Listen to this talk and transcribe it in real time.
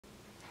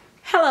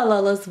Hello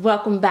Lolas,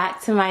 welcome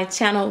back to my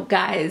channel,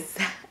 guys.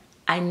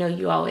 I know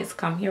you always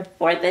come here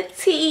for the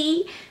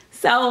tea,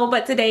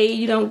 but today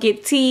you don't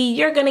get tea.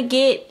 You're gonna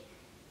get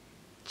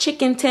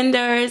chicken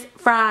tenders,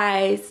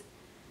 fries,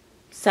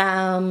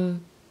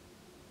 some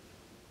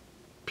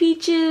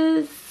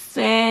peaches,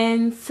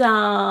 and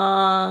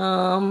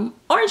some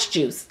orange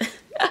juice.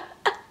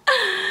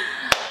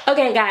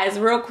 Okay guys,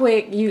 real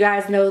quick, you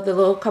guys know the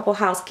little couple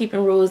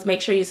housekeeping rules.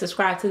 Make sure you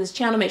subscribe to this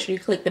channel. Make sure you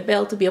click the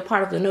bell to be a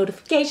part of the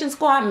notification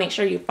squad. Make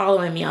sure you're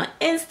following me on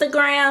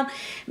Instagram.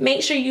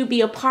 Make sure you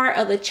be a part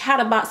of the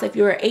Chatterbox if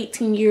you're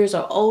 18 years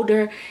or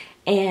older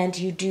and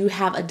you do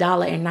have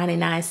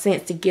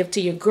 $1.99 to give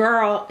to your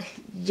girl.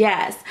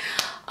 Yes,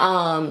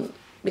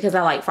 because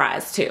I like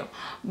fries too.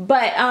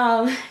 But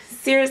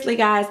seriously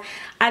guys,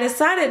 I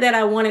decided that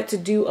I wanted to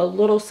do a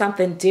little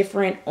something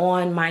different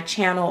on my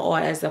channel, or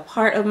as a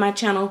part of my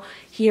channel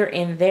here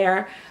and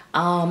there.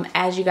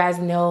 As you guys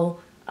know,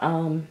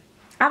 I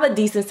have a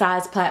decent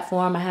sized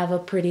platform. I have a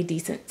pretty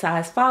decent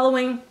sized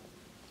following.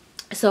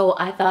 So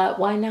I thought,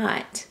 why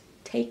not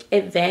take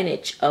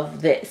advantage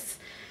of this,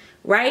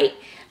 right?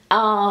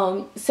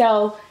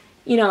 So,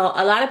 you know,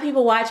 a lot of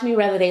people watch me,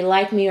 whether they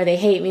like me or they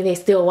hate me, they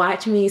still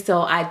watch me. So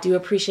I do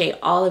appreciate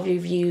all of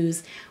your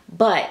views,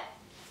 but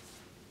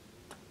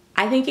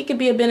I think it could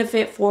be a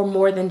benefit for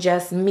more than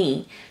just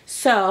me.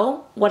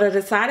 So what I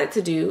decided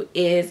to do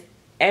is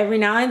every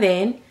now and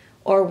then,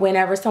 or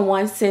whenever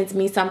someone sends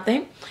me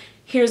something,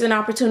 here's an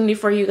opportunity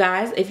for you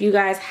guys. If you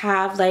guys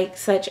have like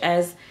such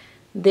as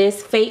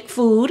this fake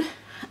food,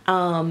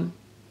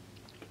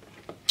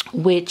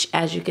 which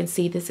as you can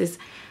see, this is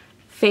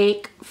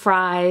fake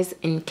fries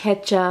and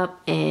ketchup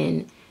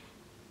and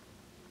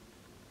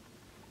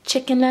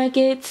chicken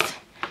nuggets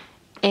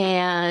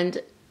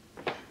and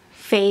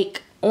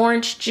fake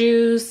orange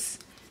juice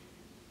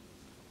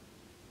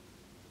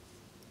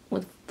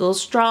with a little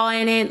straw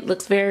in it.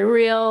 Looks very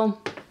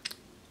real,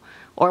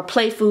 or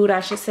play food I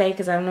should say,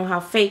 because I don't know how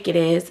fake it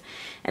is.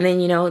 And then,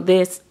 you know,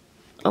 this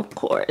of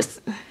course.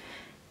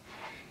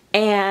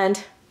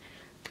 And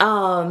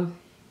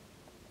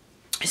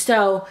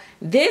so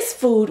this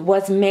food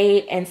was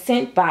made and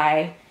sent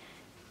by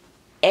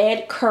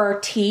ED-CUR.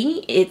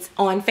 It's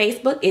on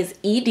Facebook. Is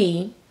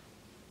ED-CUR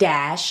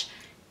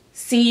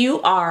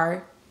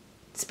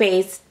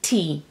space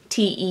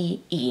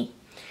T-E-E.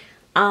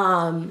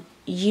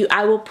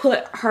 I will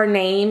put her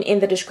name in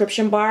the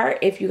description bar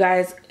if you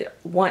guys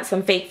want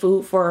some fake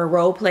food for a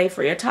role play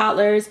for your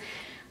toddlers.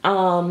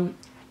 And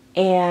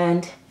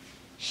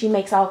she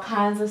makes all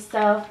kinds of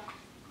stuff.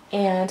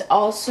 And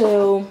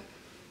also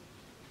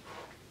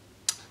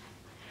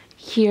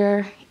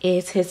here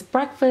is his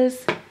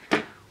breakfast,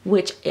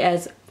 which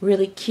is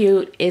really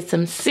cute. It's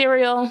some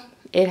cereal.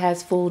 It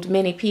has fooled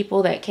many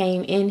people that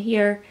came in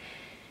here.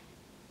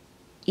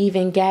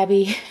 Even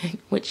Gabby,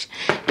 which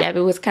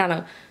Gabby was kind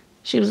of,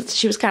 she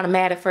was kind of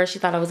mad at first. She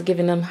thought I was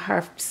giving them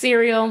her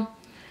cereal.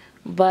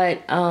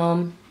 But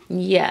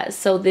yeah,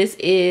 so this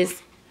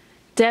is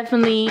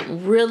definitely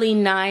really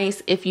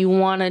nice if you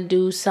want to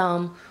do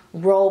some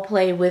role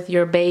play with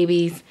your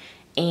babies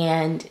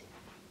and,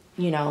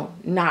 you know,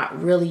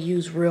 not really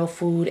use real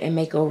food and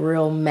make a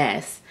real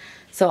mess.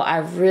 So I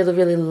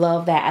really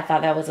love that. I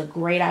thought that was a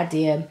great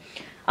idea.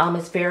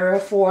 It's very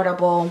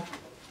affordable.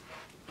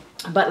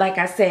 But like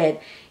I said,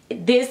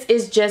 this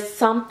is just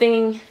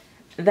something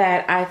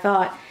that I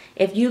thought,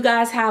 if you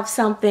guys have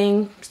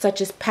something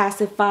such as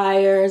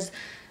pacifiers,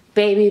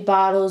 baby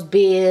bottles,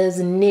 bibs,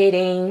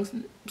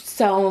 knitting,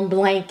 sewn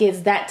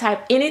blankets,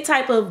 any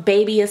type of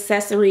baby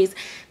accessories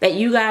that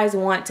you guys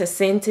want to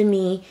send to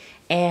me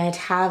and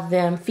have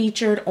them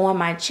featured on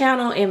my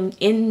channel and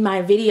in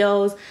my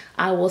videos,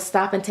 I will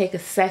stop and take a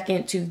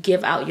second to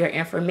give out your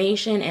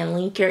information and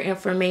link your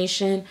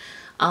information,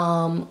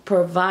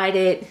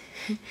 provided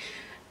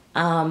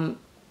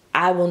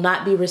I will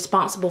not be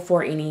responsible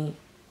for any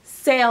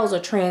sales or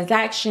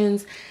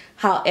transactions.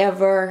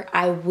 However,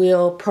 I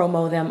will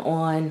promo them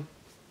on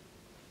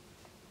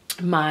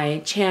my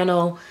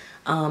channel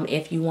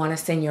if you want to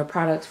send your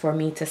products for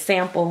me to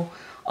sample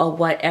or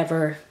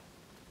whatever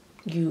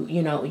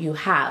you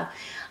have.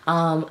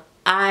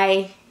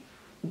 I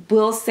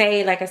will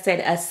say, like I said,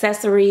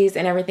 accessories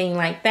and everything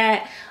like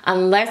that,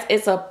 unless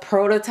it's a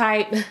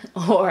prototype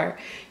or,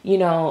 you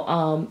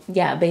know,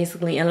 yeah,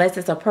 basically, unless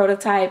it's a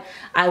prototype,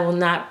 I will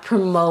not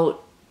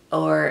promote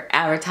or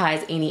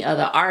advertise any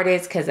other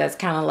artists, because that's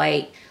kind of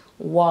like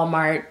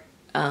Walmart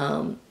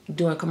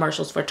doing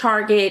commercials for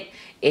Target.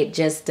 It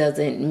just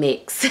doesn't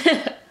mix.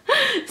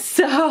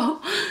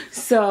 so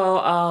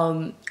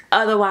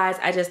otherwise,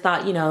 I just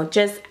thought, you know,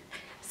 just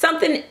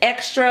something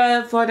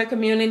extra for the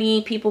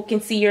community. People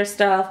can see your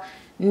stuff,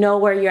 know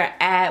where you're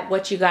at,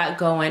 what you got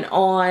going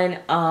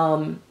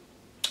on.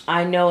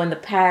 I know in the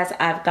past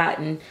I've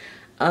gotten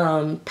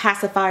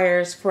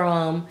pacifiers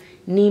from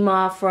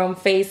Nima from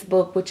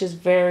Facebook, which is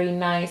very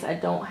nice. I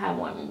don't have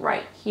one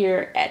right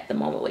here at the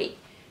moment. Wait.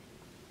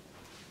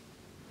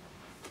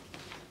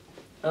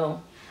 Oh.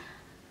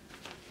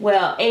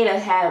 Well, Ada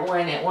had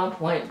one at one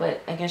point,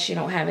 but I guess she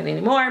don't have it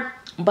anymore.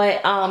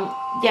 But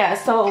yeah,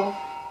 so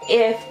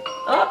if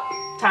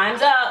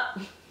time's up.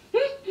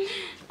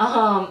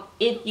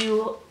 If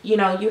you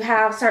know you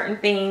have certain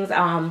things,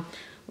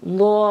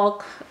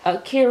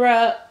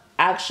 ED-CUR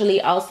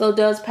actually also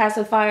does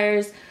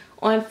pacifiers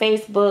on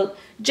Facebook.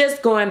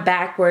 Just going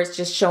backwards,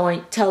 just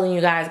telling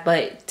you guys.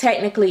 But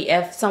technically,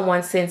 if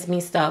someone sends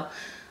me stuff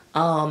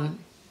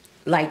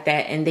like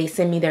that, and they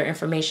send me their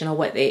information or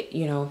what they,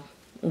 you know,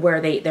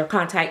 where their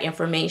contact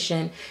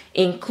information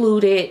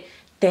included,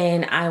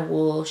 then I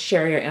will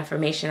share your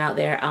information out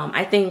there.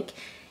 I think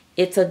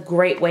it's a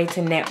great way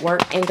to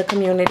network in the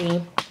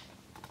community.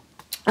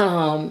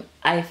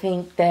 I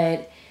think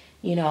that,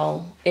 you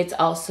know, it's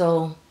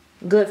also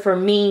good for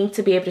me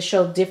to be able to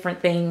show different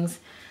things.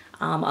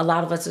 A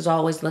lot of us is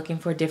always looking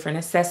for different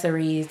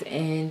accessories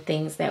and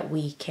things that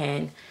we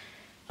can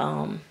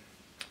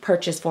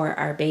purchase for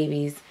our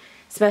babies,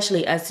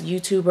 especially us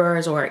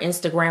YouTubers or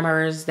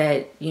Instagrammers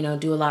that, you know,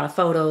 do a lot of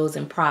photos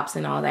and props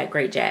and all that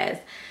great jazz.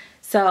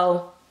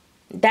 So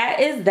that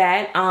is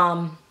that.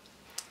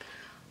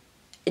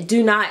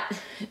 Do not,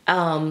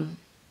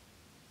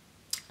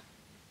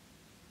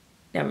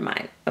 never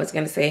mind. I was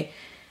going to say,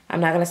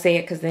 I'm not going to say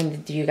it because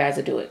then you guys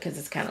will do it because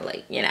it's kind of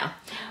late, you know.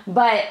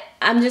 But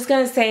I'm just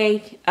going to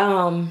say,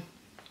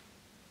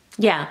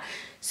 yeah.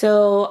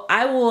 So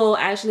I will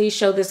actually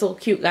show this little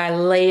cute guy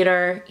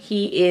later.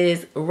 He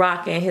is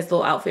rocking his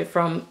little outfit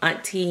from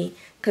Auntie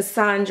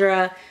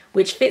Cassandra,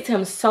 which fits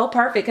him so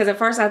perfect. Because at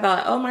first I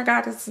thought, oh my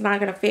God, this is not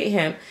going to fit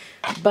him.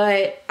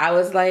 But I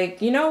was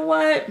like, you know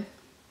what?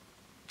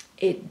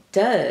 It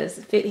does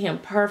fit him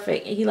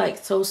perfect. He like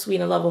so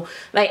sweet and lovable.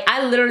 Like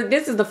I literally,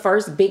 this is the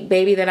first big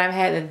baby that I've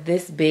had that's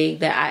this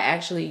big that I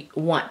actually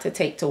want to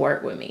take to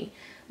work with me.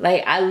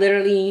 Like I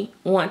literally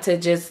want to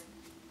just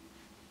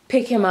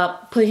pick him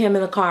up, put him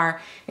in the car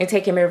and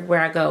take him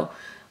everywhere I go.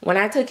 When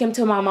I took him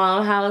to my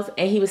mom's house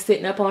and he was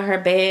sitting up on her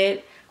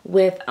bed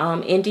with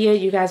India,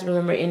 you guys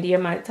remember India,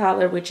 my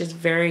toddler, which is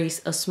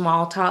a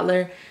small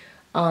toddler.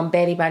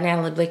 Betty by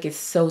Natalie Blick is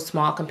so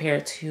small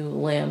compared to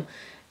Lim.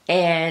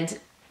 And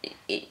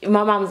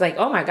my mom was like,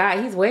 oh my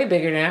God, he's way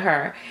bigger than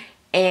her.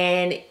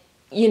 And,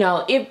 you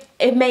know,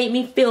 it made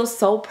me feel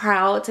so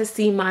proud to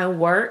see my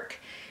work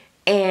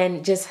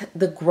and just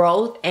the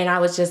growth. And I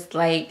was just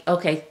like,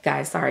 okay,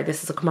 guys, sorry,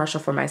 this is a commercial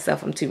for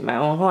myself. I'm tooting my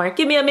own horn.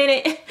 Give me a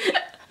minute.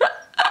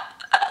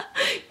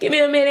 Give me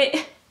a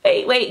minute.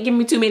 Wait, give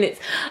me 2 minutes.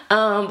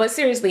 But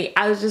seriously,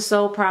 I was just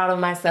so proud of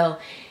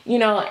myself. You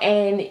know,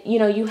 and, you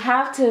know, you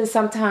have to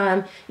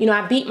sometimes, you know,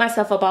 I beat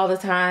myself up all the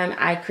time.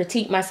 I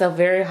critique myself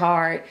very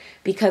hard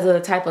because of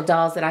the type of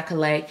dolls that I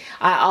collect.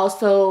 I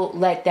also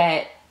let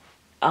that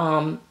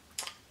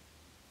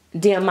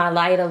dim my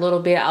light a little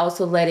bit. I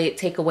also let it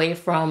take away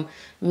from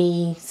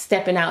me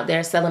stepping out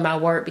there selling my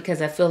work,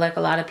 because I feel like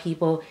a lot of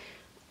people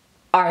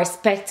are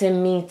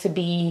expecting me to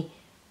be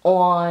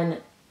on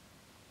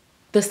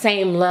the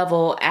same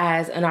level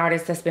as an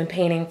artist that's been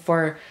painting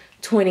for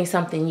 20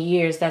 something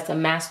years, that's a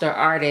master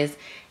artist.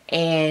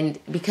 And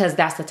because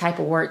that's the type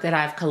of work that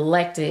I've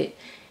collected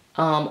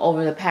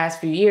over the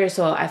past few years,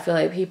 so I feel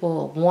like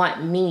people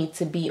want me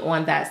to be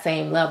on that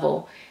same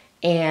level,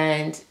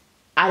 and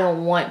I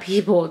don't want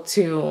people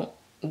to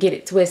get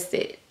it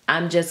twisted.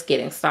 I'm just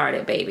getting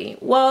started, baby.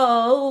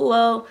 Whoa,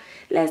 whoa,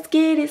 let's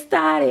get it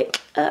started.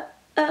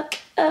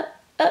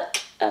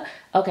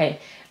 Okay,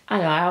 I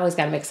know I always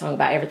gotta make a song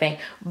about everything,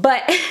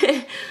 but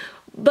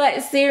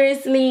but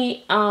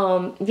seriously,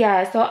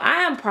 yeah, so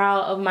I am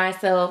proud of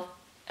myself.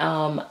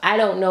 I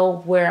don't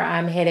know where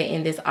I'm headed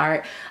in this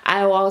art.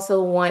 I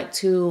also want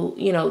to,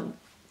 you know,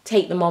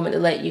 take the moment to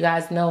let you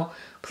guys know,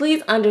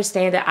 please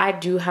understand that I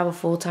do have a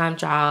full-time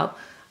job.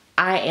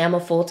 I am a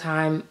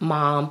full-time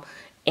mom,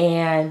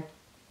 and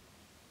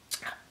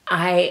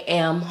I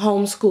am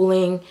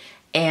homeschooling,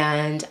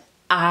 and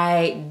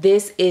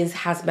this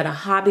has been a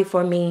hobby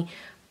for me,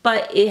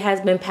 but it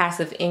has been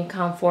passive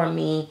income for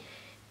me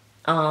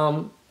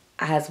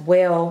as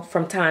well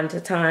from time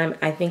to time.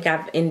 I think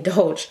I've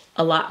indulged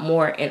a lot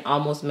more and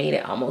almost made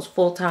it almost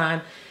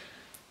full-time.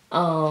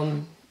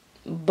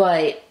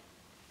 But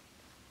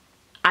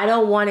I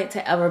don't want it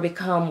to ever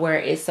become where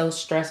it's so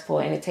stressful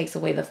and it takes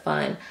away the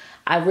fun.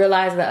 I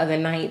realized the other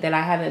night that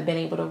I haven't been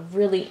able to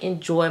really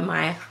enjoy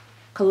my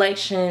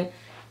collection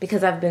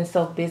because I've been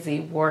so busy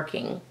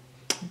working.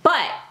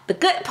 But the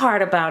good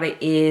part about it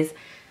is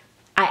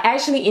I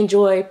actually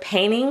enjoy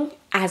painting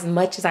as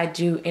much as I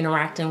do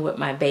interacting with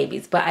my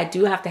babies, but I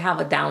do have to have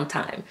a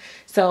downtime.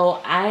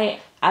 So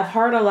I've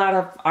heard a lot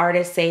of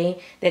artists say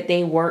that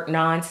they work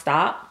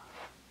nonstop,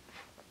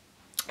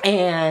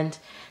 and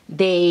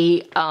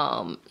they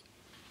work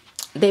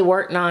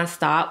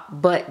nonstop,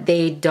 but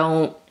they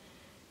don't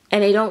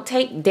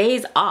take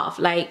days off.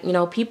 Like, you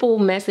know, people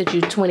message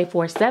you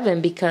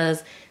 24/7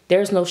 because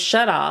there's no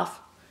shut off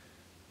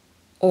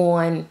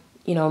on,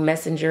 you know,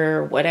 Messenger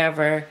or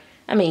whatever.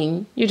 I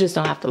mean, you just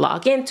don't have to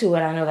log into it.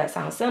 I know that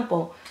sounds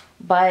simple,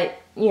 but,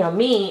 you know,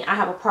 me, I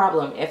have a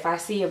problem. If I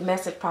see a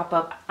message pop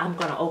up, I'm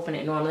going to open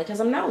it normally because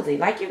I'm nosy,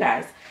 like you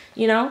guys.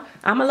 You know,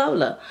 I'm a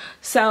Lola.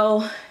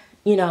 So,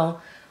 you know,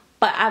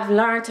 but I've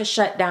learned to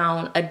shut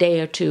down a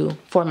day or two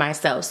for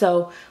myself.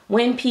 So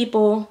when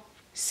people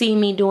see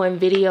me doing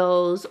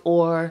videos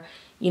or,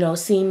 you know,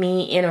 see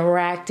me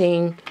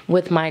interacting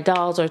with my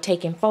dolls or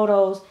taking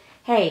photos,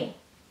 hey,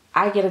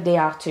 I get a day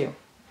off too.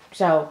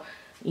 So,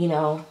 you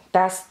know,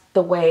 that's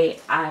the way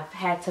I've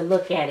had to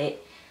look at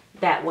it.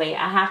 That way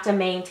I have to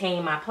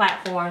maintain my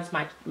platforms,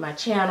 my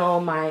channel,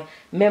 my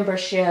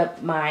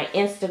membership, my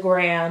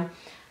Instagram.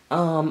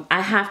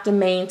 I have to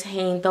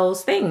maintain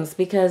those things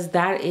because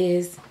that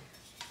is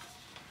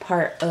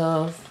part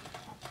of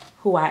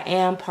who I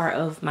am, part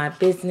of my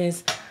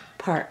business,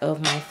 part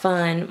of my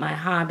fun, my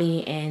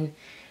hobby, and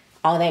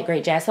all that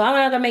great jazz. So I'm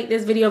not gonna make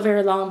this video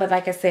very long, but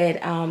like I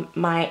said,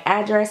 my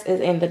address is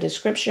in the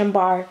description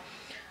bar.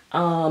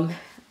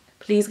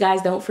 Please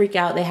guys, don't freak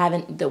out.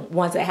 The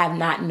ones that have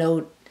not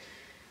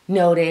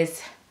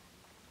noticed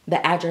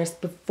the address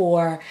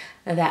before.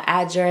 The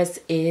address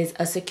is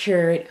a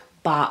secured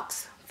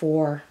box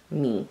for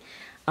me.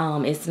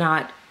 It's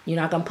not, you're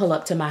not gonna pull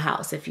up to my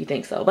house if you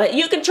think so, but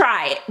you can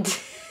try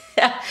it.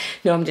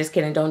 No, I'm just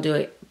kidding. Don't do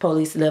it.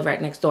 Police live right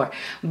next door.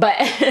 But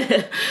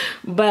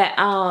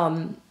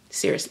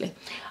seriously.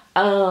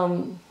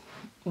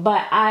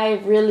 But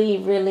I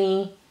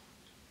really,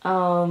 I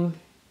don't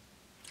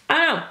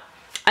know.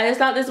 I just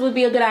thought this would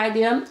be a good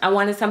idea. I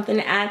wanted something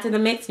to add to the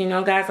mix. You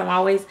know, guys, I'm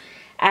always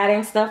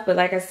adding stuff, but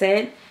like I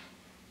said,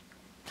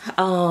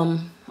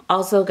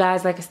 also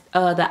guys, like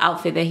the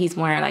outfit that he's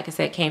wearing, like I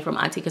said, came from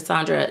Auntie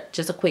Cassandra.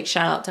 Just a quick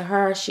shout out to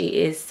her.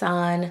 She is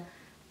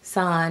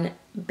San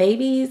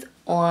Babies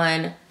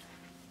on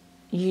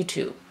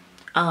YouTube.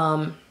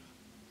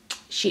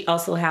 She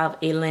also have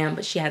a lamb,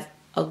 but she has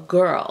a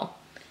girl.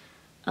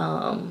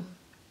 Not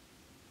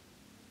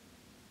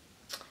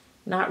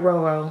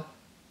Roro.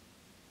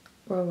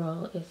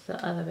 Roro is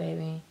the other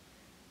baby.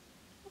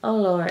 Oh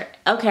Lord.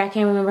 Okay, I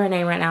can't remember her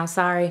name right now.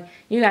 Sorry.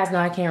 You guys know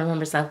I can't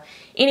remember stuff.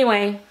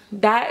 Anyway,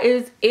 that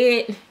is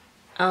it.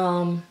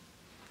 Like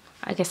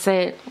I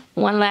said,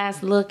 one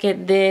last look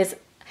at this.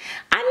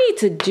 I need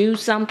to do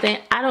something.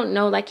 I don't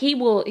know. Like he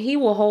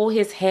will hold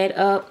his head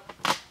up.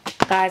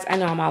 Guys, I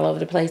know I'm all over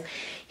the place.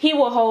 He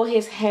will hold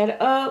his head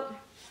up.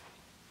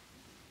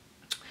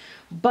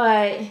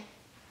 But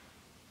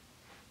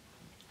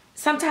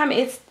sometimes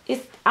it's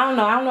I don't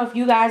know if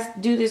you guys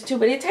do this too,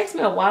 but it takes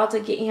me a while to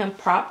get him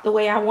propped the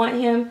way I want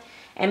him.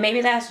 And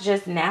maybe that's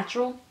just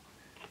natural.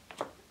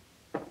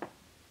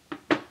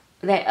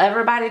 That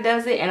everybody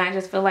does it, and I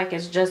just feel like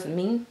it's just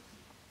me.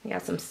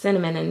 Got some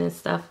cinnamon in this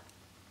stuff.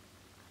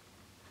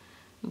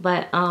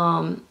 But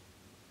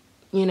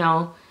you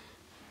know,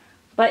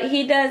 but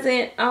he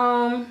doesn't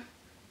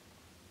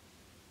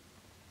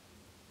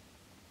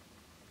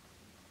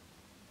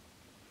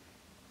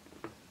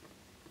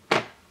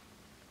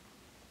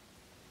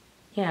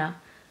yeah.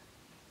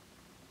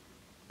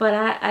 But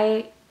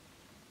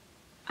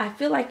I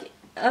feel like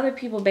other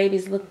people's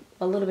babies look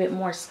a little bit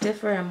more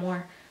stiffer and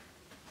more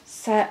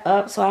set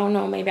up. So I don't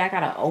know, maybe I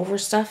gotta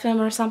overstuff him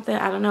or something.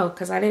 I don't know,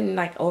 because I didn't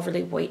like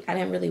overly weight. I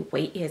didn't really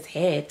weight his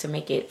head to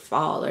make it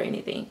fall or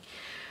anything.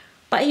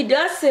 But he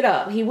does sit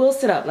up. He will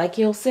sit up. Like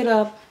he'll sit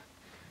up.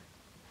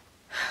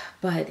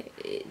 But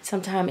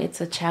sometimes it's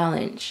a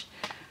challenge.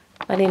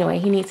 But anyway,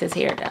 he needs his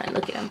hair done.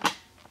 Look at him.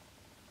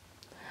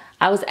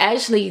 I was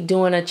actually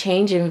doing a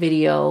changing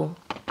video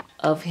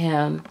of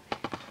him,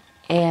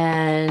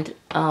 and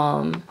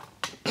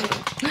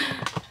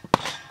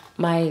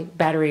my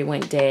battery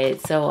went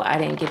dead, so I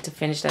didn't get to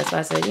finish that. So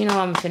I said, you know,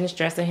 I'm gonna finish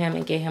dressing him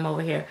and get him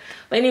over here.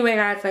 But anyway,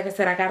 guys, like I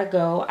said, I gotta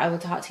go. I will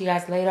talk to you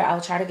guys later. I'll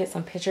try to get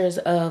some pictures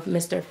of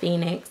Mr.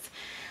 Phoenix.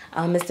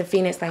 Mr.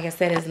 Phoenix, like I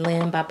said, is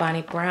limned by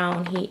Bonnie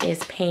Brown. He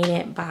is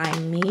painted by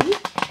me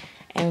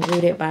and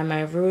rooted by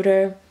my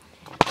rooter.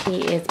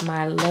 He is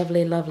my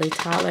lovely, lovely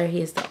toddler.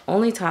 He is the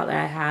only toddler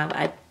I have.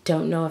 I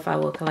don't know if I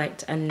will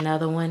collect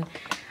another one.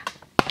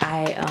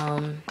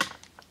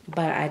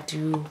 But I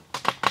do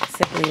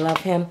simply love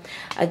him.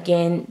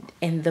 Again,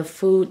 in the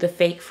food, the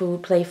fake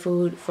food, play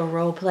food for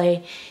role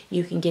play,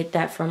 you can get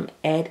that from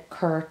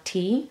ED-CUR,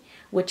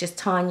 which is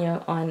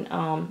Tanya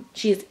on,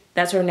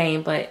 that's her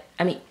name, but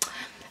I mean,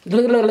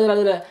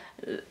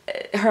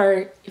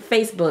 her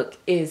Facebook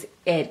is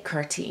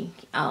ED-CUR,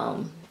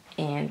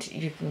 and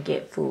you can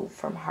get food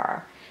from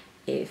her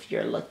if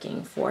you're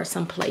looking for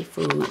some play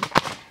food.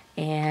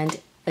 And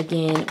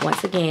again,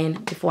 once again,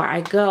 before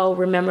I go,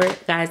 remember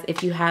guys,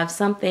 if you have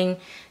something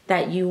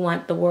that you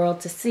want the world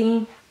to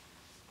see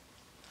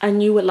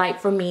and you would like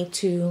for me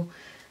to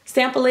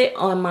sample it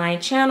on my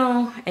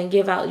channel and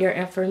give out your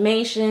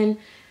information,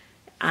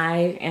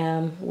 I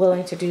am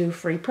willing to do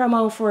free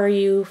promo for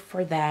you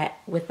for that.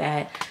 With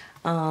that,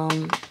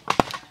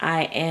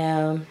 I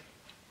am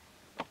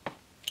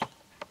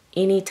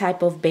any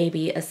type of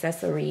baby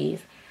accessories.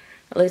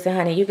 Listen,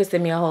 honey, you can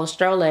send me a whole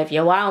stroller if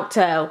you want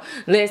to.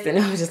 Listen,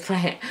 I'm just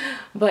playing.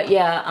 But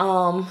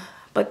yeah,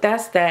 but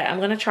that's that. I'm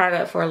gonna try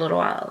that for a little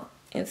while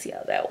and see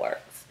how that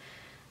works.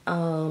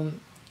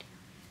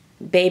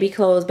 Baby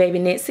clothes, baby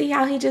knit. See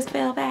how he just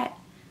fell back?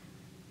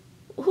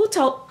 What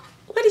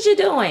are you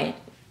doing?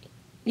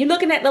 You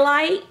looking at the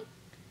light?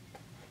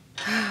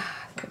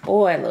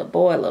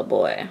 Little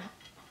boy.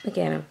 Look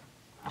at him.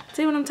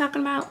 See what I'm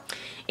talking about?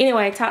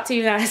 Anyway, talk to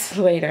you guys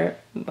later.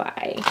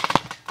 Bye.